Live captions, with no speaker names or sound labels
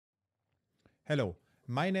Hello,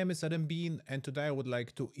 my name is Adam Bean, and today I would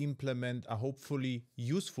like to implement a hopefully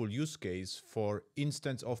useful use case for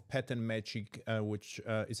instance of pattern matching, which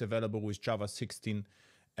is available with Java 16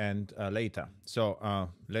 and later. So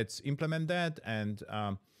let's implement that. And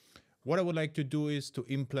what I would like to do is to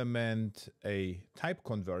implement a type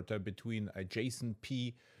converter between a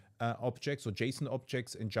json-p objects or JSON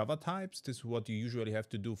objects and Java types. This is what you usually have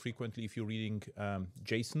to do frequently if you're reading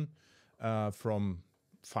JSON from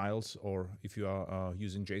files, or if you are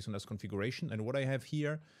using JSON as configuration. And what I have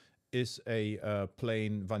here is a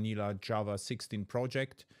plain vanilla Java 16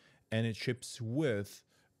 project, and it ships with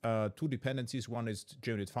two dependencies. One is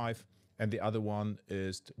JUnit 5 and the other one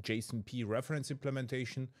is json-p reference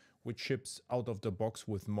implementation, which ships out of the box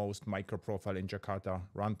with most microprofile in Jakarta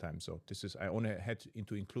runtime. So this is, I only had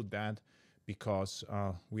to include that because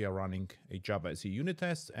we are running a Java SE unit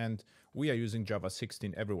test and we are using Java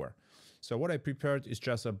 16 everywhere. So what I prepared is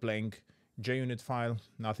just a blank JUnit file,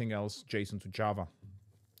 nothing else, JSON to Java.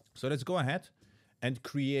 So let's go ahead and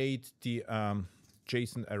create the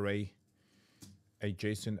JSON array, a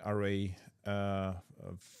JSON array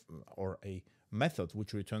or a method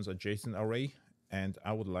which returns a JSON array. And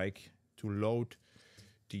I would like to load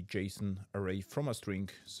the JSON array from a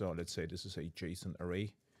string. So let's say this is a JSON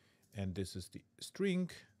array and this is the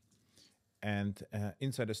string. And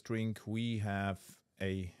inside the string, we have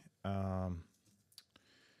a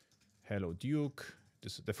hello Duke.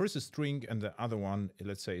 The first is string and the other one,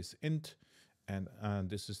 let's say, is int. And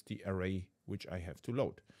this is the array which I have to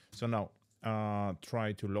load. So now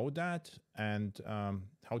try to load that. And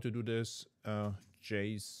how to do this?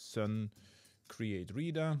 JSON create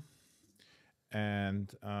reader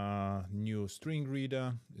and new string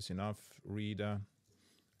reader is enough, reader.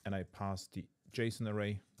 And I pass the JSON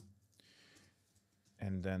array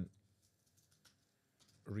and then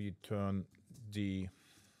return the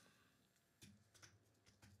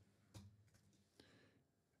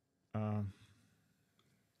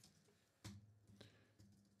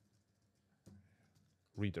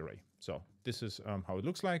read array. So this is how it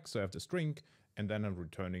looks like. So I have the string and then I'm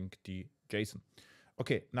returning the JSON.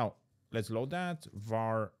 Okay, now let's load that.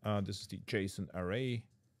 Var, this is the JSON array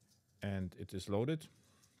and it is loaded.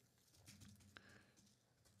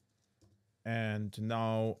 And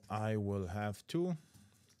now I will have to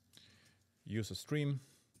use a stream,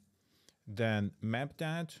 then map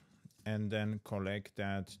that, and then collect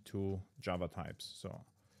that to Java types. So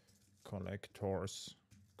collectors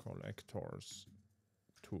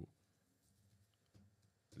to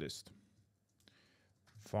list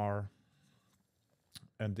var,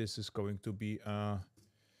 and this is going to be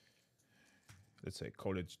let's say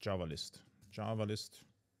call it Java list.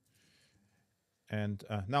 And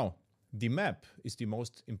now the map is the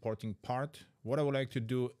most important part. What I would like to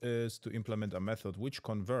do is to implement a method which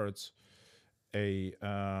converts a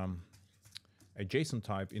JSON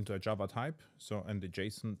type into a Java type. So, and the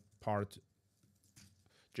JSON part,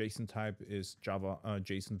 JSON type is Java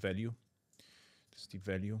JSON value. This is the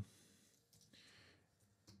value.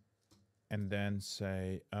 And then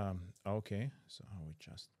say, okay, so I would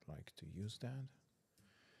just like to use that.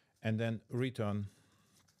 And then return.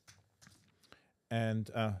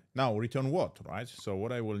 And now return what, right? So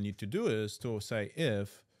what I will need to do is to say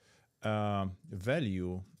if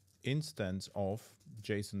value instance of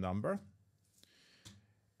JSON number.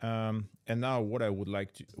 And now what I would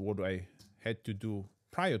like to, what I had to do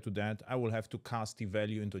prior to that, I will have to cast the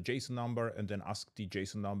value into JSON number and then ask the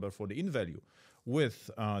JSON number for the in value.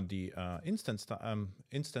 With the instance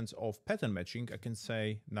of pattern matching, I can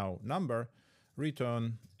say now number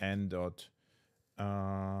return n dot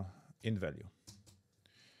in value.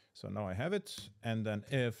 So now I have it, and then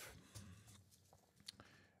if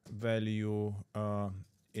value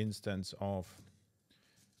instance of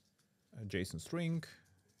JSON string,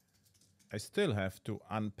 I still have to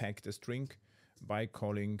unpack the string by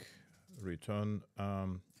calling return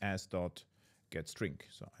as dot get string.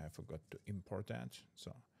 So I forgot to import that.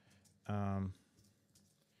 So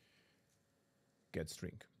get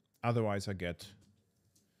string. Otherwise, I get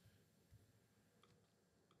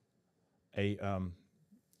a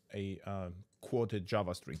quoted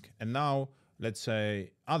Java string. And now let's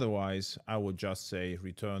say otherwise, I would just say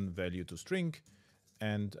return value to string,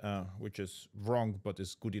 and which is wrong, but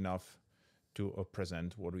is good enough to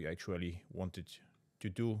present what we actually wanted to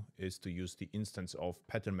do, is to use the instance of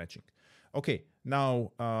pattern matching. Okay,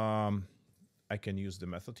 now I can use the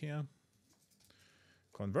method here,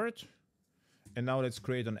 convert. And now let's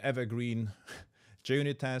create an evergreen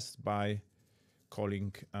JUnit test by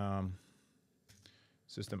calling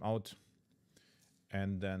system out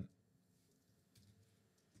and then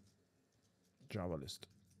Java list.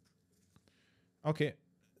 Okay,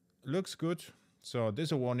 looks good. So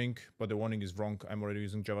there's a warning, but the warning is wrong. I'm already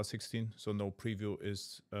using Java 16, so no preview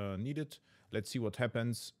is needed. Let's see what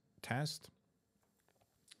happens. Test.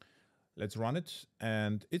 Let's run it,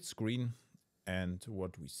 and it's green. And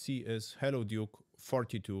what we see is hello Duke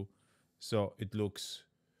 42. So it looks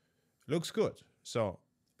good. So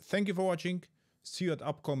thank you for watching. See you at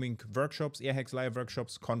upcoming workshops, AirHacks live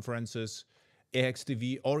workshops, conferences, AirHacks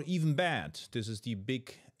TV, or even bad. This is the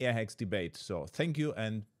big AirHacks debate. So thank you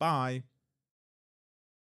and bye.